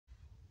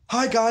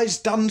Hi guys,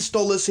 Dan's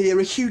Dollars here.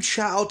 A huge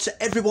shout out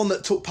to everyone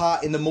that took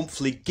part in the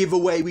monthly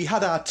giveaway. We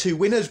had our two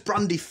winners.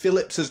 Brandy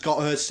Phillips has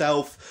got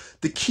herself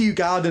the Kew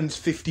Gardens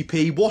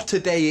 50p. What a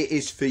day it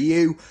is for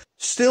you.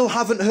 Still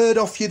haven't heard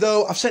off you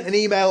though. I've sent an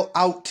email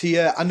out to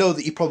you. I know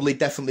that you're probably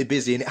definitely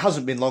busy and it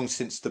hasn't been long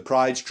since the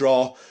prize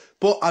draw.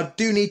 But I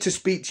do need to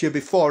speak to you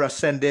before I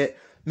send it.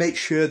 Make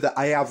sure that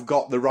I have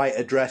got the right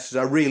address, as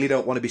I really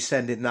don't want to be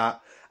sending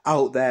that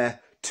out there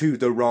to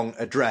the wrong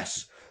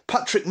address.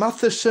 Patrick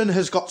Matheson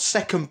has got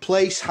second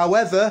place.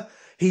 However,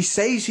 he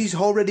says he's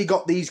already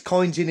got these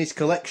coins in his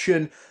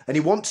collection and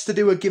he wants to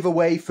do a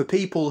giveaway for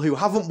people who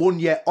haven't won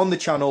yet on the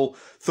channel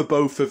for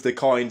both of the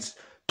coins.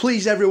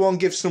 Please everyone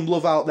give some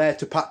love out there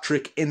to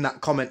Patrick in that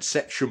comment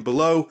section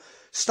below.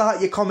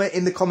 Start your comment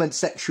in the comment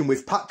section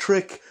with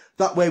Patrick.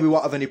 That way we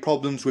won't have any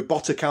problems with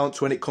bot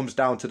accounts when it comes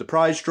down to the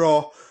prize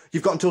draw.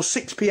 You've got until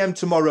 6 PM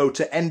tomorrow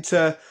to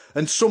enter,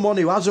 and someone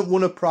who hasn't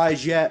won a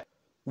prize yet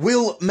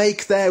will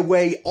make their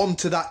way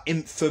onto that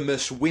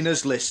infamous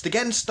winners list.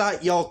 Again,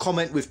 start your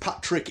comment with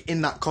Patrick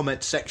in that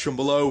comment section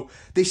below.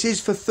 This is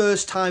for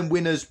first time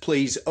winners,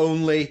 please,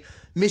 only.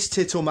 Miss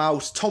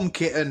Tittlemouse, Tom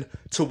Kitten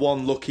to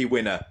one lucky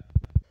winner.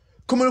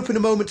 Coming up in a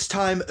moment's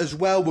time as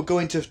well, we're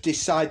going to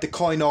decide the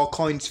coin or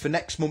coins for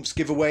next month's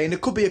giveaway, and there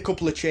could be a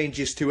couple of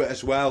changes to it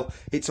as well.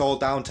 It's all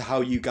down to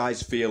how you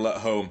guys feel at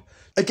home.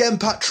 Again,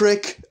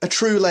 Patrick, a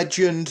true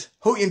legend.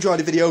 Hope you enjoyed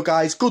the video,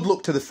 guys. Good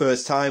luck to the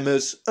first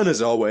timers, and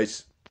as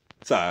always,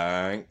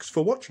 thanks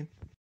for watching.